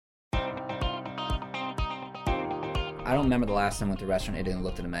I don't remember the last time I went to a restaurant in Italy and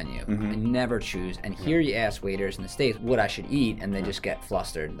looked at a menu. Mm-hmm. I never choose. And here you ask waiters in the States what I should eat, and they just get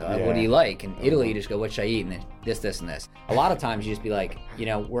flustered. What do you like? In Italy, you just go, what should I eat? And this, and this. A lot of times you just be like,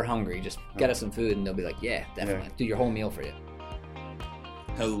 we're hungry. Just get us some food. And they'll be like, yeah, definitely. Do your whole meal for you.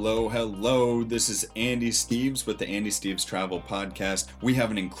 Hello. This is Andy Steves with the Andy Steves Travel Podcast. We have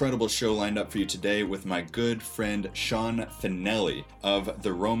an incredible show lined up for you today with my good friend Sean Finelli of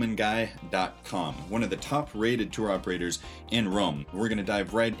theromanguy.com, one of the top-rated tour operators in Rome. We're going to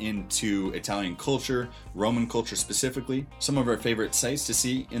dive right into Italian culture, Roman culture specifically, some of our favorite sights to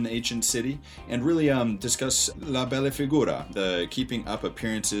see in the ancient city, and really discuss la bella figura, the keeping up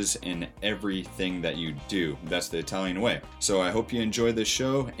appearances in everything that you do. That's the Italian way. So I hope you enjoy this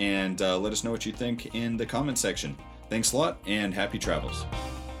show, and let us know what you think in the comment section. Thanks a lot, and happy travels.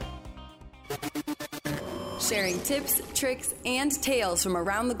 Sharing tips, tricks, and tales from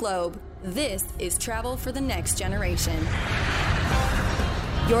around the globe, this is Travel for the Next Generation.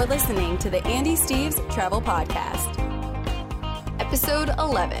 You're listening to the Andy Steves Travel Podcast, Episode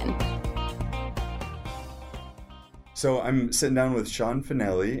 11. So I'm sitting down with Sean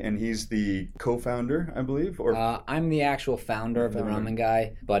Finelli, and he's the co-founder, I believe? I'm the actual founder of The Roman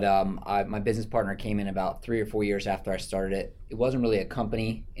Guy, but my business partner came in about 3 or 4 years after I started it. It wasn't really a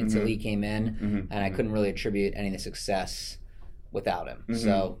company until he came in, and I couldn't really attribute any of the success without him.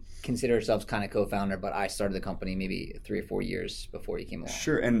 So consider ourselves kind of co-founder, but I started the company maybe 3 or 4 years before he came along.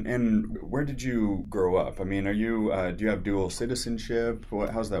 Sure. And where did you grow up? I mean, are you do you have dual citizenship?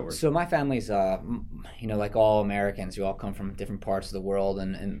 How's that work? So my family's like all Americans, you all come from different parts of the world,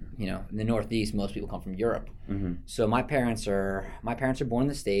 and in the Northeast most people come from Europe. So my parents are born in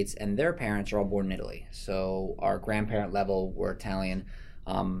the States, and their parents are all born in Italy. So our grandparent level were Italian.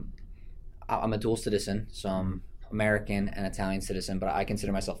 I'm a dual citizen, so I'm American and Italian citizen, but I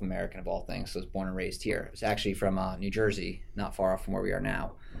consider myself American of all things. So I was born and raised here. I was actually from New Jersey, not far off from where we are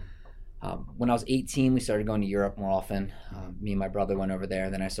now. When I was 18, we started going to Europe more often. Me and my brother went over there.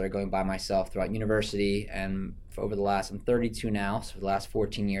 Then I started going by myself throughout university. And I'm 32 now, so for the last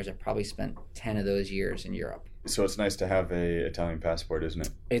 14 years, I've probably spent 10 of those years in Europe. So it's nice to have a Italian passport, isn't it?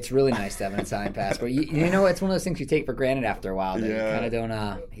 It's really nice to have an Italian passport. It's one of those things you take for granted after a while. That you kind of don't.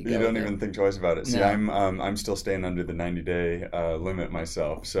 You don't even think twice about it. See, no. I'm still staying under the 90-day limit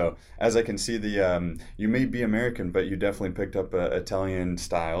myself. So as I can see, you may be American, but you definitely picked up Italian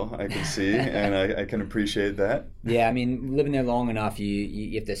style. I can see, and I can appreciate that. Yeah, I mean, living there long enough,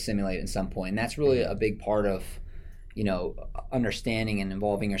 you have to assimilate at some point, and that's really a big part of understanding and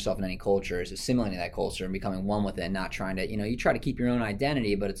involving yourself in any culture is assimilating that culture and becoming one with it, and not trying to, you try to keep your own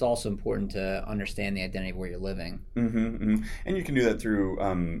identity, but it's also important to understand the identity of where you're living. And you can do that through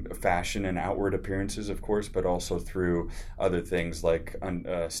fashion and outward appearances, of course, but also through other things like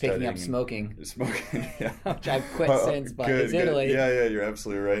picking up smoking, yeah. Which I've quit since, but it's Italy. Yeah, you're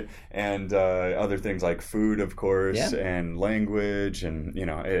absolutely right. And other things like food, of course, and language, and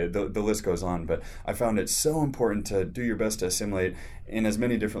the list goes on. But I found it so important to do your best to assimilate in as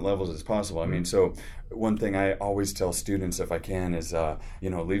many different levels as possible. I mean, so one thing I always tell students, if I can, is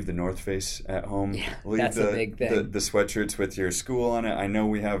leave the North Face at home. Yeah, leave that's a big thing. The sweatshirts with your school on it. I know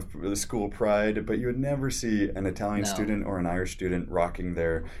we have the school pride, but you would never see an Italian student or an Irish student rocking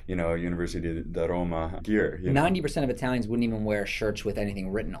their University di Roma gear. 90% of Italians wouldn't even wear shirts with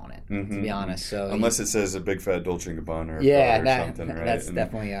anything written on it, to be honest. So unless it says a big fat Dolce & Gabbana or something, right? That's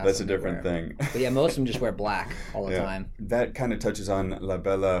definitely that's a different thing. But yeah, most of them just wear black all the time. That kind of touches on la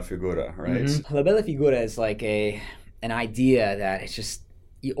bella figura, right? La bella figura is like an idea that it's just,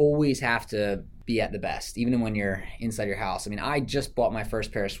 you always have to be at the best, even when you're inside your house. I mean, I just bought my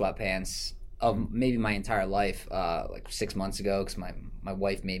first pair of sweatpants of maybe my entire life, like 6 months ago, because my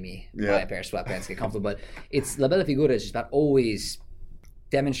wife made me buy a pair of sweatpants to get comfortable. But it's la bella figura is just about always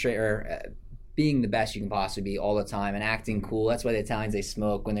demonstrate or being the best you can possibly be all the time and acting cool. That's why the Italians, they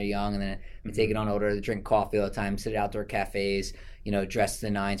smoke when they're young, and then they take it on older. They drink coffee all the time, sit at outdoor cafes, dress to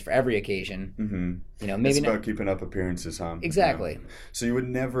the nines for every occasion. Maybe it's about keeping up appearances, huh? Exactly. So you would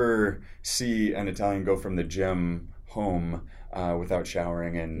never see an Italian go from the gym home without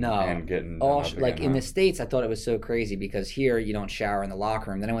showering and getting in the States, I thought it was so crazy because here you don't shower in the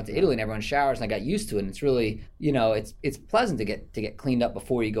locker room. Then I went to Italy and everyone showers, and I got used to it. And it's really, it's pleasant to get cleaned up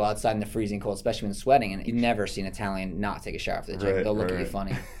before you go outside in the freezing cold, especially when sweating. And you've never seen an Italian not take a shower after the gym. They'll look at you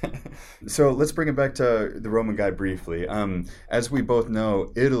funny. So let's bring it back to the Roman Guy briefly. As we both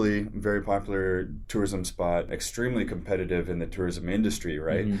know, Italy, very popular tourism spot, extremely competitive in the tourism industry,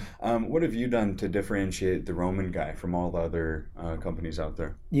 right? What have you done to differentiate the Roman Guy from all the other companies out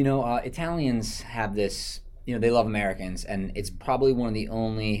there? Italians have this they love Americans, and it's probably one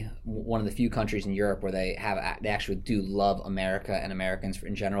of the few countries in Europe where they actually do love America and Americans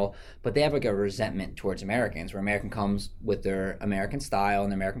in general, but they have like a resentment towards Americans, where American comes with their American style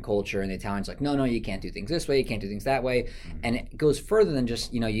and their American culture, and the Italians like, no, you can't do things this way, you can't do things that way, and it goes further than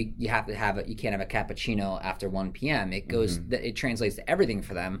just, you have to have you can't have a cappuccino after 1 p.m. It goes, it translates to everything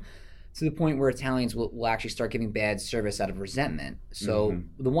for them, to the point where Italians will actually start giving bad service out of resentment. So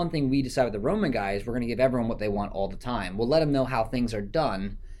the one thing we decided with the Roman guy is we're going to give everyone what they want all the time. We'll let them know how things are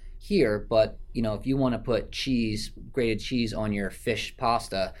done here, but if you want to put grated cheese on your fish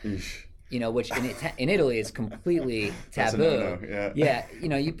pasta, which in Italy is completely taboo. Yeah,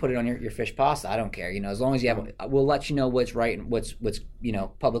 you put it on your fish pasta. I don't care. As long as you have, we'll let you know what's right and what's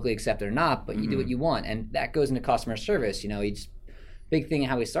publicly accepted or not. But you do what you want, and that goes into customer service. Big thing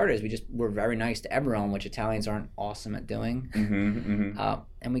how we started is we're very nice to everyone, which Italians aren't awesome at doing.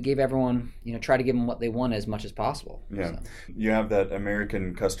 And we gave everyone, try to give them what they want as much as possible. Yeah, so. You have that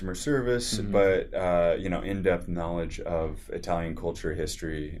American customer service, but in-depth knowledge of Italian culture,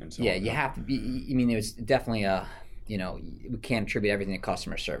 history, and so on. Yeah, you have to be. There's definitely we can't attribute everything to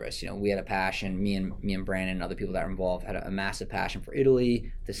customer service. We had a passion. Me and Brandon and other people that were involved had a massive passion for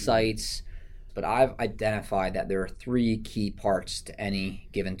Italy, the sites. But I've identified that there are 3 key parts to any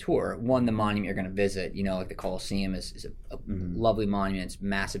given tour. One, the monument you're going to visit. Like the Colosseum is a lovely monument. It's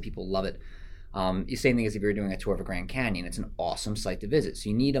massive. People love it. The same thing as if you're doing a tour of the Grand Canyon. It's an awesome site to visit. So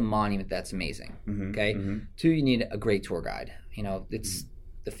you need a monument that's amazing. Okay. 2, you need a great tour guide. It's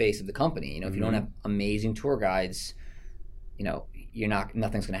the face of the company. If you don't have amazing tour guides,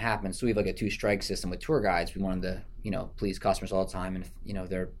 nothing's going to happen. So we have like a 2-strike system with tour guides. We want them to, please customers all the time. And if,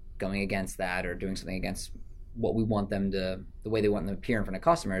 they're going against that or doing something against what we want them to, the way they want them to appear in front of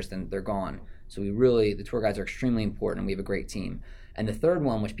customers, then they're gone. So the tour guides are extremely important, and we have a great team. And the third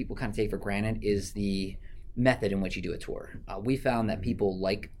one, which people kind of take for granted, is the method in which you do a tour. We found that people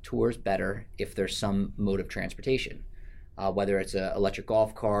like tours better if there's some mode of transportation, whether it's an electric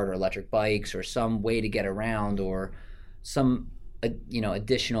golf cart or electric bikes or some way to get around or some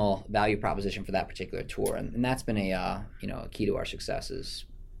additional value proposition for that particular tour. And that's been a key to our successes.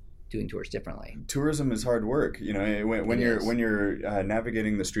 Doing tours differently. Tourism is hard work. When you're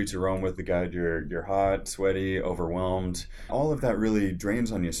navigating the streets of Rome with the guide, you're hot, sweaty, overwhelmed. All of that really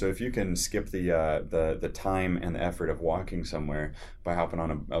drains on you. So if you can skip the time and the effort of walking somewhere by hopping on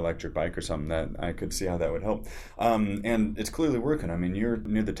an electric bike or something, that I could see how that would help. And it's clearly working. You're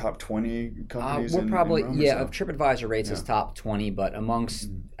near the top 20 companies. We're probably in Rome, TripAdvisor rates us top 20, but amongst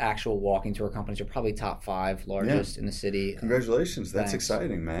actual walking tour companies, we're probably top 5 largest in the city. Congratulations! That's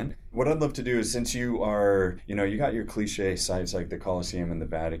exciting, man. What I'd love to do is, since you are, you got your cliche sites like the Colosseum and the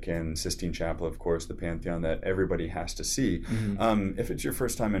Vatican, Sistine Chapel, of course, the Pantheon that everybody has to see. If it's your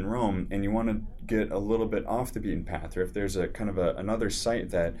first time in Rome and you want to get a little bit off the beaten path, or if there's a kind of another site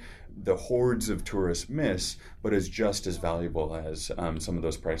that the hordes of tourists miss, but is just as valuable as some of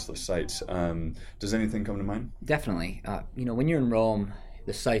those priceless sites, does anything come to mind? Definitely. When you're in Rome,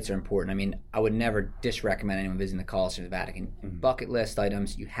 the sites are important. I would never disrecommend anyone visiting the Colosseum or the Vatican. Bucket list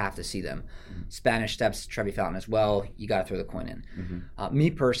items, you have to see them. Spanish Steps, Trevi Fountain as well, you got to throw the coin in. Me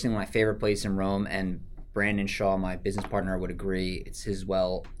personally, my favorite place in Rome, and Brandon Shaw, my business partner, would agree, it's his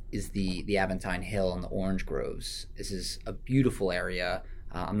is the Aventine Hill and the orange groves. This is a beautiful area.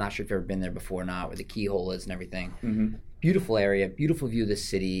 I'm not sure if you've ever been there before or not, where the keyhole is and everything. Beautiful area, beautiful view of the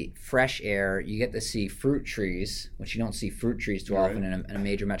city, fresh air. You get to see fruit trees, which you don't see fruit trees too often in a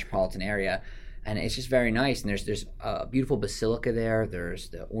major metropolitan area. And it's just very nice. And there's a beautiful basilica there. There's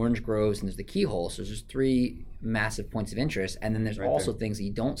the orange groves, and there's the keyhole. So there's 3 massive points of interest. And then there's also things that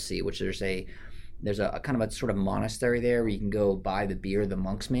you don't see, which there's a kind of a sort of monastery there where you can go buy the beer the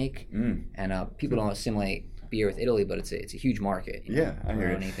monks make. And people don't assimilate beer with Italy, but it's a huge market. I hear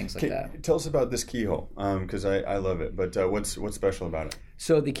it. Things like that. Tell us about this keyhole, because I love it. But what's special about it?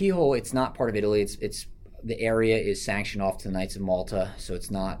 So the keyhole, it's not part of Italy. It's the area is sanctioned off to the Knights of Malta, so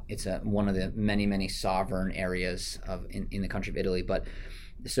it's not. It's one of the many sovereign areas in the country of Italy. But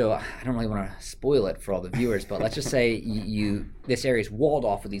so I don't really want to spoil it for all the viewers, but let's just say this area is walled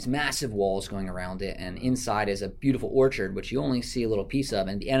off with these massive walls going around it, and inside is a beautiful orchard, which you only see a little piece of.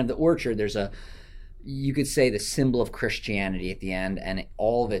 And at the end of the orchard, there's you could say the symbol of Christianity at the end, and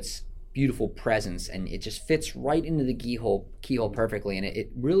all of its beautiful presence, and it just fits right into the keyhole perfectly. And it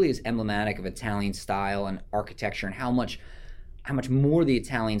really is emblematic of Italian style and architecture, and how much more the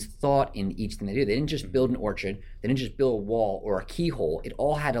Italians thought in each thing they do. They didn't just build an orchard, they didn't just build a wall or a keyhole. It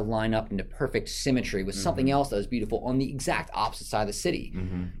all had to line up into perfect symmetry with something else that was beautiful on the exact opposite side of the city.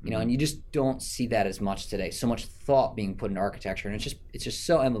 And you just don't see that as much today. So much thought being put into architecture, and it's just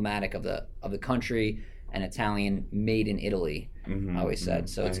so emblematic of the country and Italian made in Italy. I always said.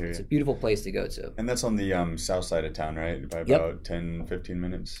 So it's a beautiful place to go to. And that's on the south side of town, right? By about 10, 15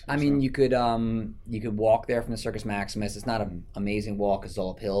 minutes? I mean, you could walk there from the Circus Maximus. It's not an amazing walk. It's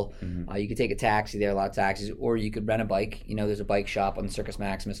all uphill. You could take a taxi there, a lot of taxis, or you could rent a bike. You know, there's a bike shop on the Circus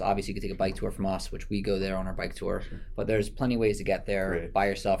Maximus. Obviously, you could take a bike tour from us, which we go there on our bike tour. Sure. But there's plenty of ways to get there by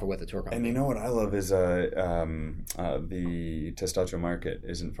yourself or with a tour company. And you know what I love is the Testaccio Market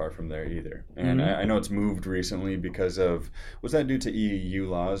isn't far from there either. And I know it's moved recently because of, was that due to EU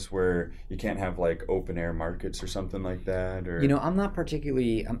laws where you can't have like open air markets or something like that? Or I'm not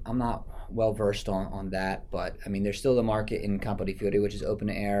particularly, I'm not well versed on that, but I mean, there's still the market in Campo di Fiori, which is open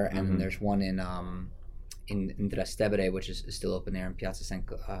air, and then there's one in Trastevere, which is still open air in Piazza San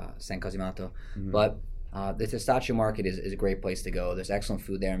Cosimato. But the Testaccio Market is a great place to go. There's excellent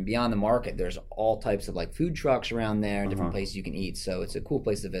food there, and beyond the market, there's all types of like food trucks around there and different places you can eat. So it's a cool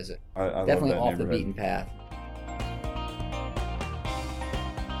place to visit. I definitely love that off the beaten path.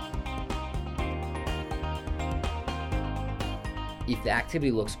 If the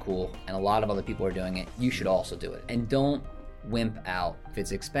activity looks cool and a lot of other people are doing it, you should also do it. And don't wimp out. If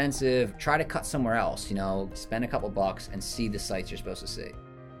it's expensive, try to cut somewhere else. Spend a couple bucks and see the sites you're supposed to see.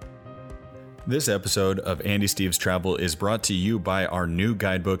 This episode of Andy Steves Travel is brought to you by our new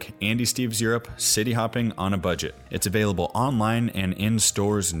guidebook, Andy Steves Europe, City Hopping on a Budget. It's available online and in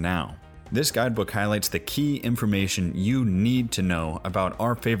stores now. This guidebook highlights the key information you need to know about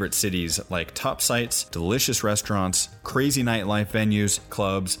our favorite cities, like top sites, delicious restaurants, crazy nightlife venues,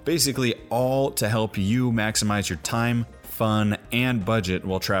 clubs, basically all to help you maximize your time, fun, and budget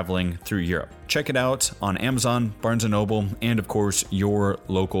while traveling through Europe. Check it out on Amazon, Barnes & Noble, and of course, your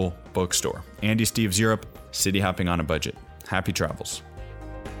local bookstore. Andy Steves Europe, City Hopping on a Budget. Happy travels.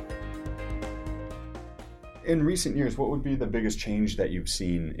 In recent years, what would be the biggest change that you've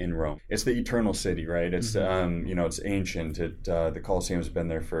seen in Rome? It's the eternal city, right? It's it's ancient. The Colosseum's been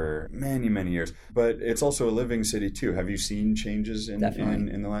there for many, many years, but it's also a living city too. Have you seen changes in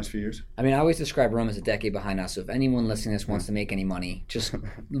the last few years? I mean, I always describe Rome as a decade behind us. So if anyone listening to this wants to make any money, just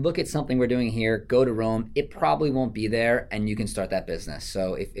look at something we're doing here. Go to Rome. It probably won't be there, and you can start that business.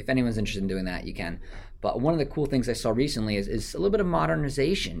 So if anyone's interested in doing that, you can. But one of the cool things I saw recently is a little bit of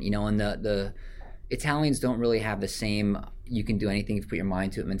modernization. And the Italians don't really have the same you can do anything if you put your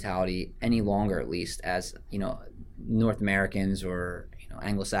mind to it mentality any longer, at least, as North Americans or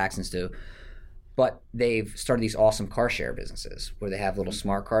Anglo-Saxons do. But they've started these awesome car share businesses where they have little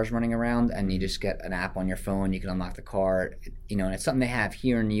smart cars running around, and you just get an app on your phone. You can unlock the car, and it's something they have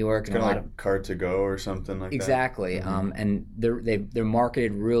here in New York. It's kind of like Car to Go or something like exactly. that. Exactly. And they're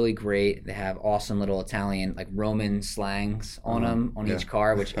marketed really great. They have awesome little Italian, like Roman slangs on them on each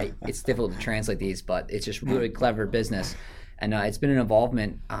car, which it's difficult to translate these, but it's just really clever business. And it's been an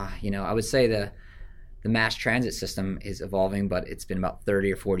involvement. I would say the mass transit system is evolving, but it's been about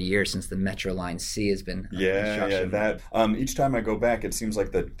 30 or 40 years since the Metro Line C has been that each time I go back, it seems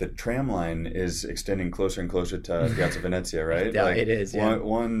like the tram line is extending closer and closer to Piazza Venezia, right? Yeah, it is.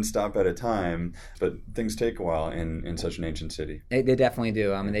 One stop at a time, but things take a while in such an ancient city. They definitely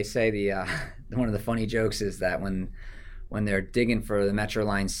do. I mean, they say one of the funny jokes is that when they're digging for the Metro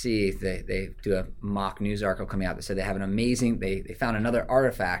Line C, they do a mock news article coming out that said they have an amazing, they found another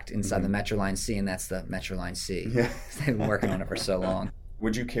artifact inside the Metro Line C, and that's the Metro Line C. Yeah. They've been working on it for so long.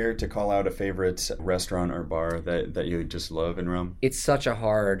 Would you care to call out a favorite restaurant or bar that you just love in Rome? It's such a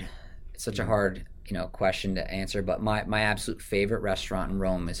hard question to answer, but my absolute favorite restaurant in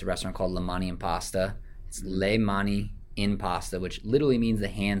Rome is a restaurant called Le Mani in Pasta. It's Le Mani in Pasta, which literally means the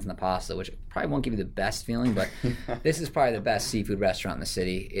hands in the pasta, which probably won't give you the best feeling, but this is probably the best seafood restaurant in the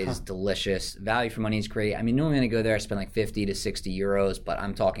city. It's delicious. Value for money is great. I mean, normally when I go there, I spend like 50 to 60 euros, but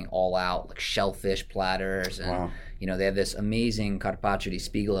I'm talking all out, like shellfish platters. And, they have this amazing carpaccio di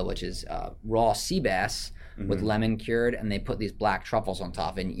spigolo, which is raw sea bass with lemon cured, and they put these black truffles on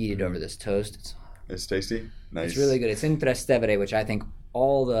top and eat it over this toast. It's tasty? Nice. It's really good. It's in Trastevere, which I think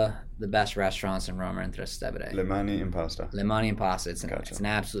all the best restaurants in Rome are in Trastevere. Le Mani in Pasta. Le Mani in Pasta. It's an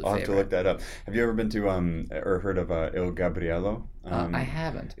absolute favorite. I'll have to look that up. Have you ever been to or heard of Il Gabriello? I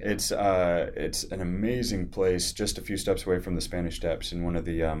haven't. It's an amazing place, just a few steps away from the Spanish Steps, in one of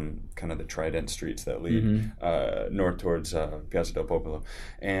the kind of the trident streets that lead north towards Piazza del Popolo,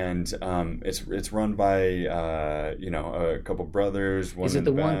 and it's run by a couple brothers. Is it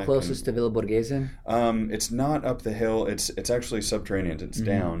the one closest to Villa Borghese? It's not up the hill. It's actually subterranean. It's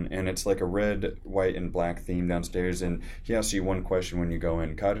down, and it's like a red, white, and black theme downstairs, and he asks you one question when you go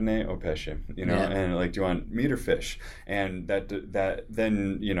in: carne o pesce, and like, do you want meat or fish? And that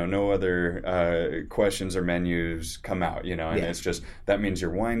then no other questions or menus come out, and it's just, that means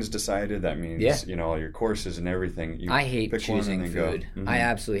your wine's decided, that means all your courses and everything. I hate choosing food. I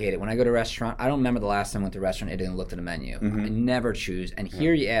absolutely hate it. When I go to a restaurant, I don't remember the last time I went to a restaurant and looked at a menu. I never choose. And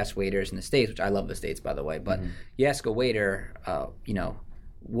here you ask waiters in the States, which I love the States, by the way, but you ask a waiter,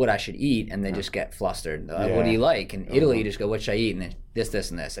 what I should eat, and they just get flustered. What do you like? In Italy, you just go, what should I eat? And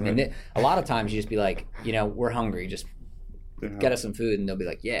this, and this. I mean, a lot of times you just be like, we're hungry, just get us some food, and they'll be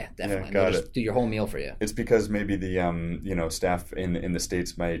like, yeah, definitely. And they'll just do your whole meal for you. It's because maybe the staff in the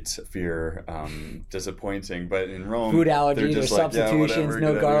States might fear disappointing, but in Rome, food allergies or substitutions,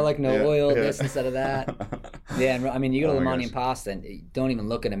 no garlic, no oil, this yeah. instead of that. And I mean, you go to Lemani and Pasta, and don't even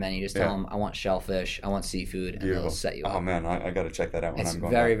look at a menu. Just tell them, I want shellfish, I want seafood, and they'll set you up. Oh man, I got to check that out when I'm going.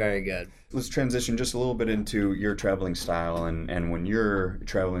 It's very, back. very good. Let's transition just a little bit into your traveling style, and when you're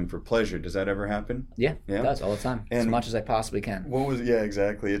traveling for pleasure, does that ever happen? Yeah, it does all the time, as much as I possibly can.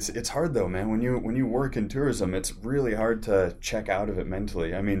 Exactly. It's hard though, man. When you work in tourism, it's really hard to check out of it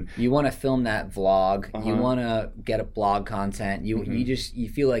mentally. I mean, you want to film that vlog, you want to get a blog content. You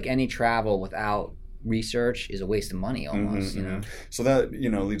feel like any travel without research is a waste of money almost. So that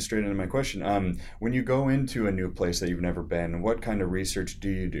leads straight into my question. When you go into a new place that you've never been, what kind of research do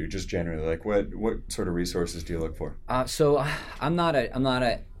you do, just generally? Like what sort of resources do you look for? So I'm not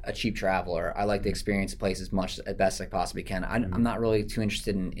a cheap traveler. I like to experience the place as best as I possibly can. I'm not really too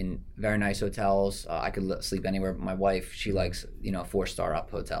interested in very nice hotels. I could sleep anywhere, but my wife, she likes 4-star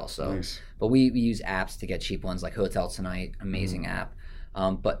up hotels. So nice. But we use apps to get cheap ones, like Hotel Tonight, amazing app.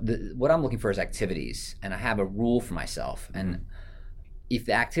 But what I'm looking for is activities, and I have a rule for myself. And if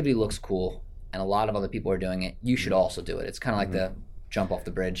the activity looks cool and a lot of other people are doing it, you should also do it. It's kind of like the jump off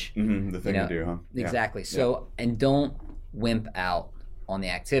the bridge. The thing to do, huh? Exactly. So, and don't wimp out on the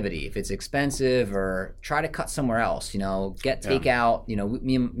activity. If it's expensive, or try to cut somewhere else, get takeout.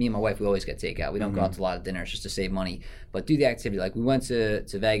 Me and my wife, we always get takeout. We don't go out to a lot of dinners just to save money, but do the activity. Like we went to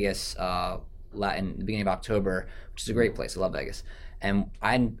Vegas in the beginning of October, which is a great place. I love Vegas. And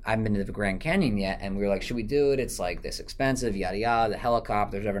I haven't been to the Grand Canyon yet, and we were like, should we do it? It's like this expensive, yada yada, the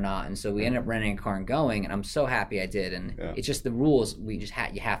helicopters, ever not. And so we ended up renting a car and going, and I'm so happy I did. And it's just the rules, you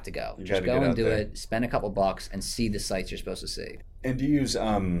have to go. Just go and do it, spend a couple bucks, and see the sites you're supposed to see. And do you use,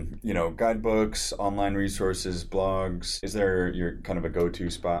 guidebooks, online resources, blogs? Is there your kind of a go-to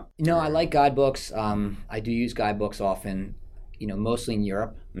spot? No, I like guidebooks. I do use guidebooks often, mostly in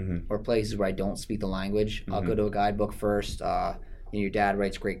Europe or places where I don't speak the language. I'll go to a guidebook first. Your dad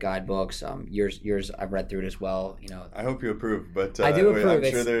writes great guidebooks. Yours, I've read through it as well. I hope you approve, but I do approve.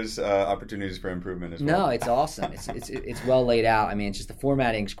 I'm sure there's opportunities for improvement as well. No, it's awesome. It's well laid out. I mean, it's just the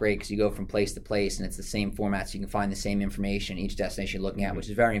formatting's great because you go from place to place, and it's the same format, so you can find the same information each destination you're looking at, which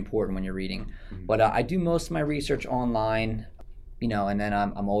is very important when you're reading. But I do most of my research online. And then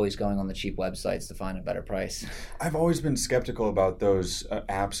I'm always going on the cheap websites to find a better price. I've always been skeptical about those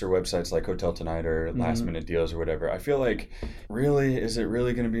apps or websites like Hotel Tonight or Last Minute Deals or whatever. I feel like, is it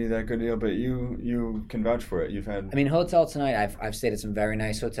really going to be that good deal? But you can vouch for it. You've had. I mean, Hotel Tonight. I've stayed at some very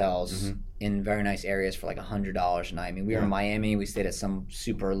nice hotels in very nice areas for like $100 a night. I mean, we were in Miami. We stayed at some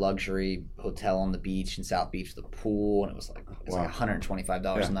super luxury hotel on the beach in South Beach with a pool, and it was like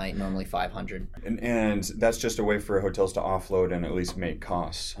 $125 a night. Normally $500. And that's just a way for hotels to offload and at least make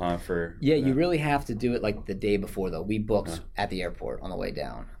costs, huh? You really have to do it like the day before, though. We booked at the airport on the way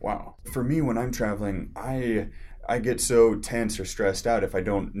down. Wow. For me, when I'm traveling, I get so tense or stressed out if I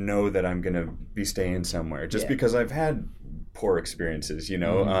don't know that I'm going to be staying somewhere, just because I've had poor experiences,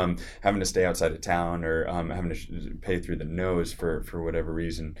 having to stay outside of town or having to pay through the nose for whatever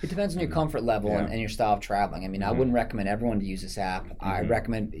reason. It depends on your comfort level and your style of traveling. I mean, I wouldn't recommend everyone to use this app. I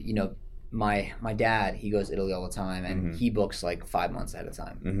recommend, my dad, he goes to Italy all the time, and he books like 5 months ahead of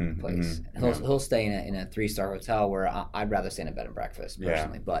time place. He'll stay in a 3-star hotel where I'd rather stay in a bed and breakfast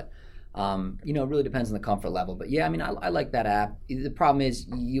personally, but it really depends on the comfort level. But I mean, I like that app. The problem is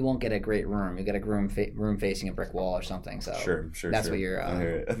you won't get a great room. You get a room facing a brick wall or something. So that's what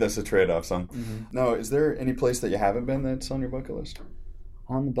you're. That's a trade-off, son. Now, is there any place that you haven't been that's on your bucket list?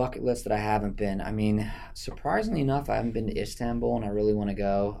 On the bucket list that I haven't been, I mean, surprisingly enough, I haven't been to Istanbul, and I really want to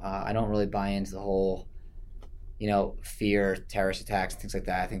go. I don't really buy into the whole, fear, terrorist attacks, things like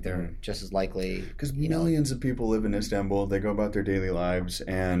that. I think they're just as likely. Because millions of people live in Istanbul. They go about their daily lives,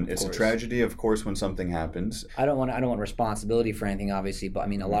 and it's a tragedy, of course, when something happens. I don't want responsibility for anything, obviously, but I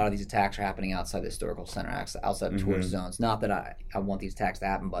mean, a lot of these attacks are happening outside the historical center, outside of tourist zones. Not that I want these attacks to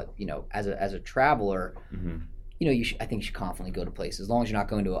happen, but as a traveler. I think you should confidently go to places as long as you're not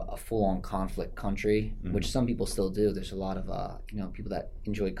going to a full-on conflict country, which some people still do. There's a lot of people that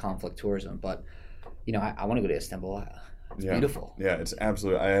enjoy conflict tourism, but I want to go to Istanbul. It's beautiful. Yeah, it's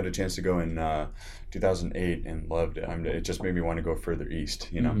absolutely. I had a chance to go in 2008 and loved it. It just made me want to go further east,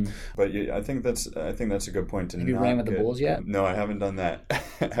 But I think that's a good point. Have you ran with the bulls yet? No, I haven't done that.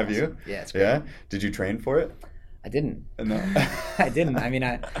 Have you? Yeah, it's great. Yeah. Did you train for it? I didn't. No. I didn't. I mean,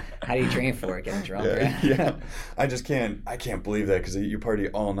 how do you train for it? Getting drunk? Yeah. I just can't. I can't believe that because you party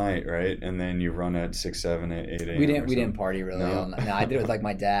all night, right? And then you run at 6, 7, 8 a.m. We didn't party really all night. No, I did it with like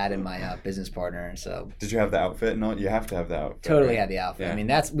my dad and my business partner, and so. Did you have the outfit? No, you have to have the outfit. Totally right? had the outfit. Yeah. I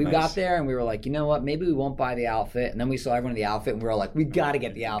mean, we got there and we were like, you know what? Maybe we won't buy the outfit. And then we saw everyone in the outfit and we were all like, we got to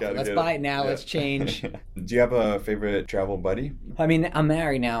get the outfit. Let's buy it now. Yeah. Let's change. Do you have a favorite travel buddy? I mean, I'm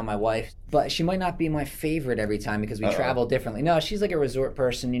married now, my wife, but she might not be my favorite every time because we travel differently. No, she's like a resort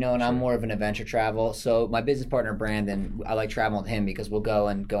person, and I'm more of an adventure travel. So my business partner Brandon, I like traveling with him because we'll go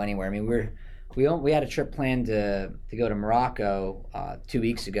anywhere. I mean, we had a trip planned to go to Morocco 2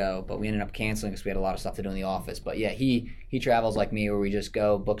 weeks ago, but we ended up canceling because we had a lot of stuff to do in the office. But yeah, he travels like me, where we just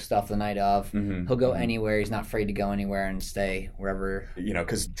go book stuff the night of. He'll go anywhere. He's not afraid to go anywhere and stay wherever.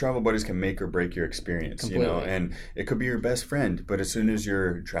 Because travel buddies can make or break your experience. Completely. And it could be your best friend, but as soon as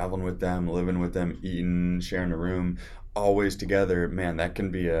you're traveling with them, living with them, eating, sharing a room, always together, man, that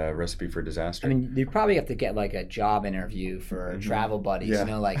can be a recipe for disaster. I mean, you probably have to get like a job interview for travel buddies.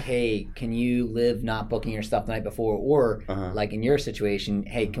 Yeah. Like, hey, can you live not booking your stuff the night before? Or like in your situation,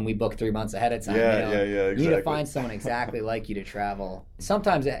 hey, can we book 3 months ahead of time? Yeah, exactly. You need to find someone exactly like you to travel.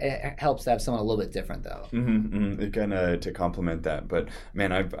 Sometimes it helps to have someone a little bit different, though. It kind of to complement that. But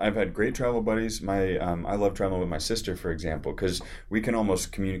man, I've had great travel buddies. I love traveling with my sister, for example, because we can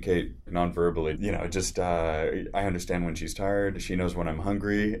almost communicate non-verbally. I understand when she's tired. She knows when I'm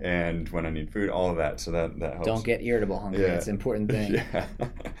hungry and when I need food. All of that. So that helps. Don't get irritable hungry. Yeah. It's an important thing. Yeah.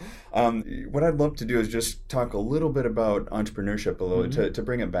 What I'd love to do is just talk a little bit about entrepreneurship a little to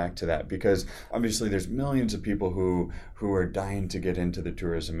bring it back to that, because obviously there's millions of people who are dying to get into the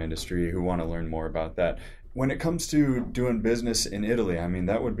tourism industry, who want to learn more about that. When it comes to doing business in Italy, I mean,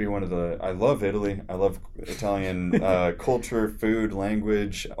 that would be I love Italy. I love Italian culture, food,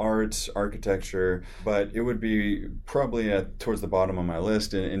 language, arts, architecture, but it would be probably towards the bottom of my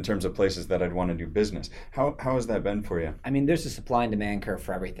list in terms of places that I'd want to do business. How has that been for you? I mean, there's a supply and demand curve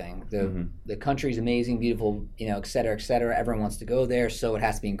for everything. The country's amazing, beautiful, et cetera, et cetera. Everyone wants to go there, so it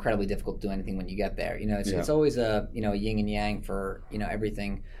has to be incredibly difficult to do anything when you get there. It's always a yin and yang for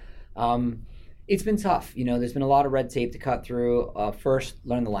everything. It's been tough. There's been a lot of red tape to cut through. First,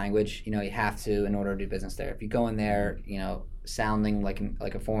 learn the language. You have to in order to do business there. If you go in there, sounding like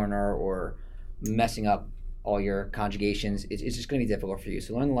a foreigner or messing up all your conjugations, it's just going to be difficult for you.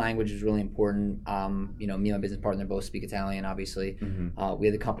 So learn the language is really important. Me and my business partner both speak Italian, obviously. We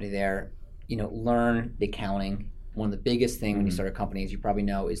have the company there. Learn the accounting. One of the biggest things when you start a company, as you probably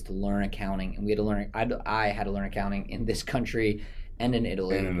know, is to learn accounting. And we had to learn. I had to learn accounting in this country and in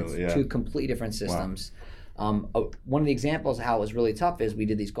Italy. It's two completely different systems. Wow. One of the examples of how it was really tough is we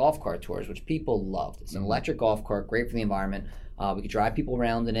did these golf cart tours, which people loved. It's an electric golf cart, great for the environment. We could drive people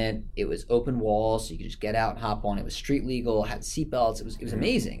around in it. It was open walls, so you could just get out and hop on. It was street legal, had seatbelts. It was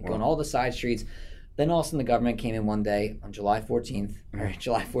amazing, going all the side streets. Then all of a sudden the government came in one day on July 14th,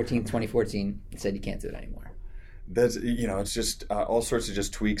 2014, and said you can't do it anymore. That's it's just all sorts of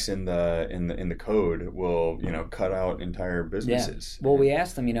just tweaks in the code will cut out entire businesses. Yeah. Well, we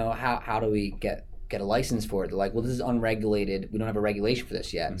asked them, how do we get a license for it? They're like, well, this is unregulated. We don't have a regulation for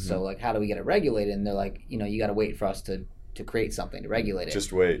this yet. So like, how do we get it regulated? And they're like, you got to wait for us to create something to regulate it.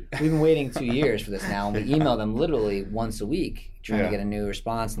 Just wait. We've been waiting 2 years for this now, and we email them literally once a week trying to get a new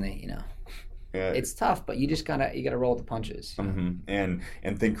response, and they Yeah. It's tough, but you just gotta roll with the punches. And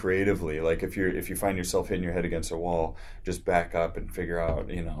think creatively. Like if you find yourself hitting your head against a wall, just back up and figure out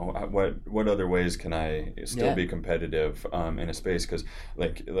what other ways can I still be competitive in a space, because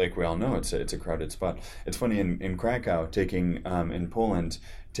like we all know it's a crowded spot. It's funny in Krakow in Poland.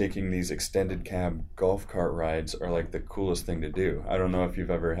 Taking these extended cab golf cart rides are like the coolest thing to do. I don't know if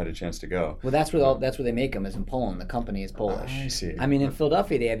you've ever had a chance to go. Well, that's where they make them, is in Poland. The company is Polish. I see. I mean, in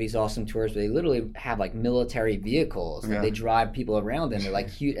Philadelphia, they have these awesome tours where they literally have like military vehicles that they drive people around in. They're like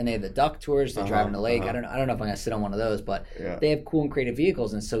huge, and they have the duck tours. They drive in the lake. I don't know if I'm gonna sit on one of those, but they have cool and creative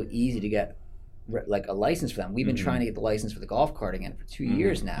vehicles, and it's so easy to get like a license for them. We've been trying to get the license for the golf cart again for 2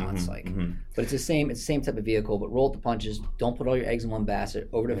 years now. It's like, but it's the same type of vehicle, but roll with the punches. Don't put all your eggs in one basket.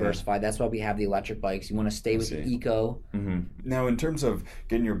 Over diversify. That's why we have the electric bikes. You want to stay with the eco. Now, in terms of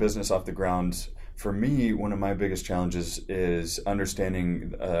getting your business off the ground for me, one of my biggest challenges is understanding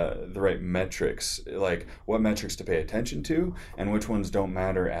the right metrics, like what metrics to pay attention to and which ones don't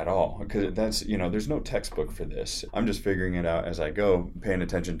matter at all. Because that's, there's no textbook for this. I'm just figuring it out as I go, paying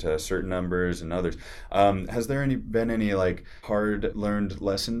attention to certain numbers and others. Has there been any like hard learned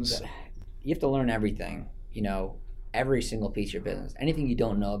lessons? You have to learn everything, every single piece of your business. Anything you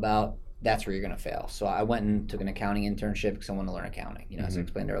don't know about, that's where you're going to fail. So I went and took an accounting internship because I wanted to learn accounting, as I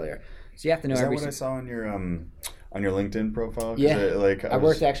explained earlier. So you have to know everything. Is that what I saw on your LinkedIn profile? Yeah, I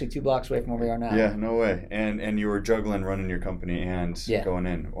worked actually 2 blocks away from where we are now. Yeah, no way. And you were juggling running your company and going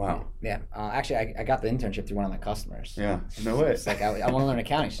in. Wow. Yeah. Actually, I got the internship through one of my customers. Yeah, no way. It's like, I want to learn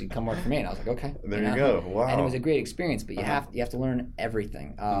accounting, so you come work for me. And I was like, okay. There you go. Wow. And it was a great experience, but you have to learn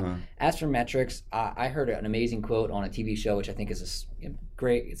everything. As for metrics, I heard an amazing quote on a TV show, which I think is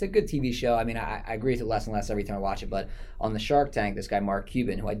great. It's a good TV show. I mean, I agree with it less and less every time I watch it, but on the Shark Tank, this guy, Mark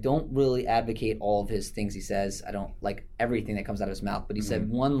Cuban, who I don't really advocate all of his things he says. I don't like everything that comes out of his mouth, but he said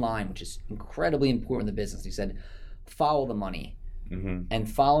one line, which is incredibly important in the business. He said, follow the money. And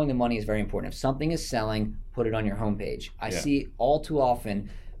following the money is very important. If something is selling, put it on your homepage. I see all too often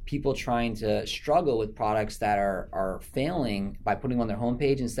people trying to struggle with products that are failing by putting them on their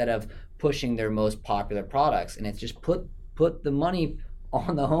homepage instead of pushing their most popular products. And it's just put the money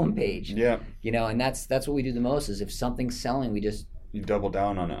on the homepage. Yeah. And that's what we do the most is if something's selling, you double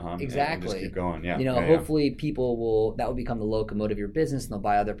down on it, huh? Exactly. And just keep going. Yeah. Hopefully people that will become the locomotive of your business and they'll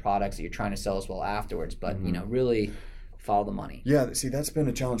buy other products that you're trying to sell as well afterwards. But, really follow the money. Yeah, see, that's been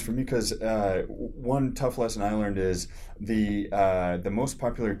a challenge for me because one tough lesson I learned is the most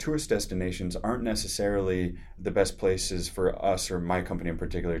popular tourist destinations aren't necessarily the best places for us or my company in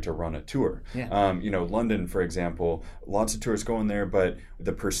particular to run a tour. Yeah. London, for example, lots of tourists go in there, but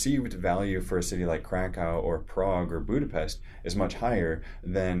the perceived value for a city like Krakow or Prague or Budapest is much higher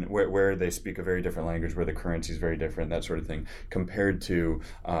than where they speak a very different language, where the currency is very different, that sort of thing, compared to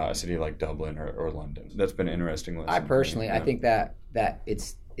a city like Dublin or London. That's been an interesting lesson. I personally, I think that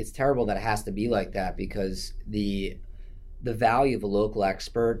it's terrible that it has to be like that because the value of a local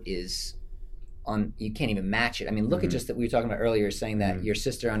expert is you can't even match it. I mean, look at just that we were talking about earlier, saying that your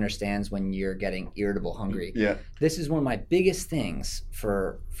sister understands when you're getting irritable, hungry. Yeah. This is one of my biggest things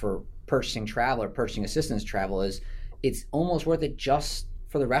for purchasing travel or purchasing assistance travel is it's almost worth it just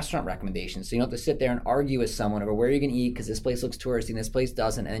for the restaurant recommendations. So you don't have to sit there and argue with someone over where you're going to eat because this place looks touristy and this place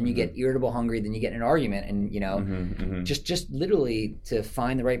doesn't, and then you get irritable, hungry, then you get in an argument, and just literally to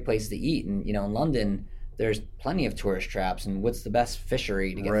find the right place to eat. And in London, there's plenty of tourist traps, and what's the best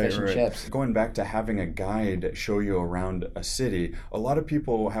fishery to get fish and chips? Going back to having a guide show you around a city, a lot of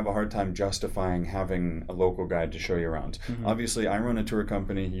people have a hard time justifying having a local guide to show you around. Obviously, I run a tour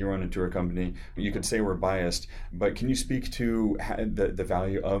company, you run a tour company. You could say we're biased, but can you speak to the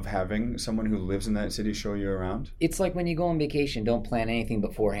value of having someone who lives in that city show you around? It's like when you go on vacation, don't plan anything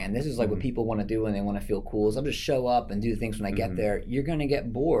beforehand. This is like what people want to do when they want to feel cool. Is I'll just show up and do things when I get there. You're going to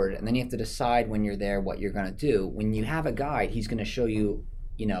get bored, and then you have to decide when you're there what you're going to do. When you have a guide, he's going to show you,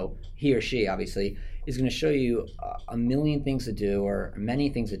 he or she obviously is going to show you a million things to do or many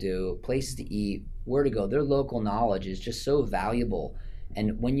things to do, places to eat, where to go. Their local knowledge is just so valuable.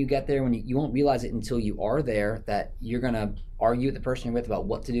 And when you get there, when you won't realize it until you are there, that you're going to argue with the person you're with about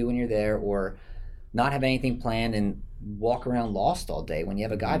what to do when you're there or not have anything planned and walk around lost all day. When you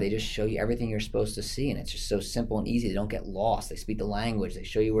have a guide, they just show you everything you're supposed to see, and it's just so simple and easy. They don't get lost. They speak the language. They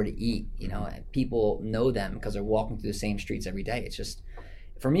show you where to eat. And people know them because they're walking through the same streets every day. It's just,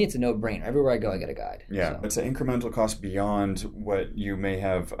 for me, it's a no-brainer. Everywhere I go, I get a guide. Yeah, so. It's an incremental cost beyond what you may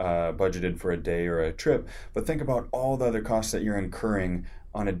have budgeted for a day or a trip, but think about all the other costs that you're incurring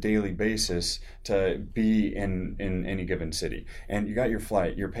on a daily basis to be in any given city. And you got your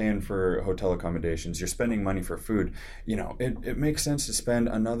flight, you're paying for hotel accommodations, you're spending money for food. It makes sense to spend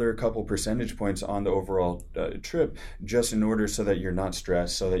another couple percentage points on the overall trip just in order so that you're not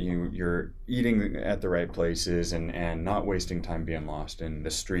stressed, so that you're eating at the right places and not wasting time being lost in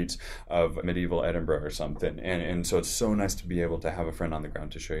the streets of medieval Edinburgh or something. And so it's so nice to be able to have a friend on the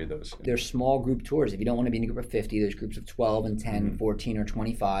ground to show you those. There's small group tours. If you don't want to be in a group of 50, there's groups of 12 and 10, 14 or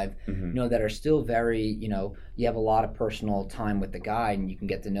 25, that are still very, you have a lot of personal time with the guide and you can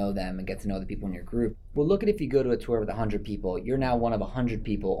get to know them and get to know the people in your group. Well, look at if you go to a tour with 100 people, you're now one of 100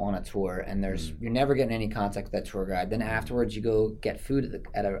 people on a tour, and you're never getting any contact with that tour guide. Then afterwards you go get food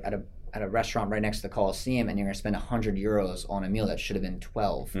at a restaurant right next to the Coliseum, and you're going to spend €100 on a meal that should have been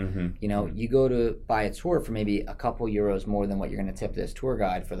 12. You go to buy a tour for maybe a couple euros more than what you're going to tip this tour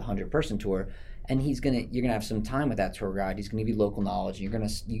guide for the 100-person tour, and you're gonna have some time with that tour guide. He's gonna give you local knowledge.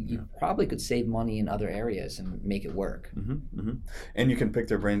 You probably could save money in other areas and make it work. And you can pick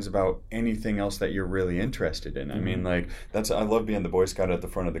their brains about anything else that you're really interested in. I mean, like I love being the Boy Scout at the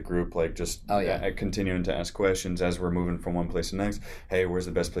front of the group, like just continuing to ask questions as we're moving from one place to the next. Hey, where's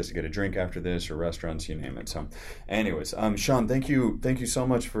the best place to get a drink after this, or restaurants, you name it. So anyways, Sean, thank you so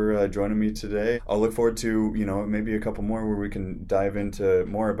much for joining me today. I'll look forward to maybe a couple more where we can dive into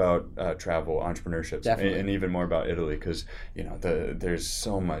more about travel, entrepreneurship, and even more about Italy, because there's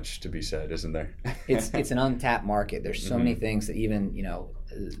so much to be said, isn't there? It's an untapped market. There's so many things that even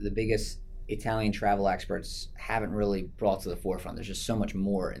the biggest Italian travel experts haven't really brought to the forefront. There's just so much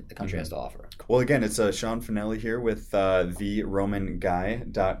more the country has to offer. Well, again, it's Sean Finelli here with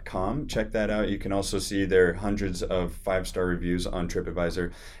theromanguy.com. Check that out. You can also see their hundreds of 5-star reviews on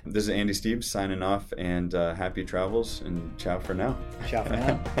TripAdvisor. This is Andy Steeves signing off, and happy travels, and ciao for now. Ciao for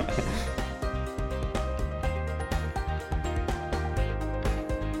now.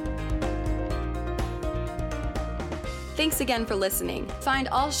 Thanks again for listening. Find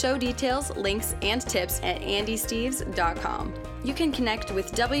all show details, links, and tips at andysteeves.com. You can connect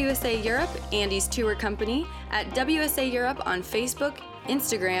with WSA Europe, Andy's tour company, at WSA Europe on Facebook,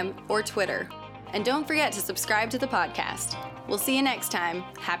 Instagram, or Twitter. And don't forget to subscribe to the podcast. We'll see you next time.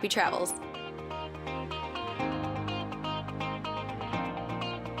 Happy travels.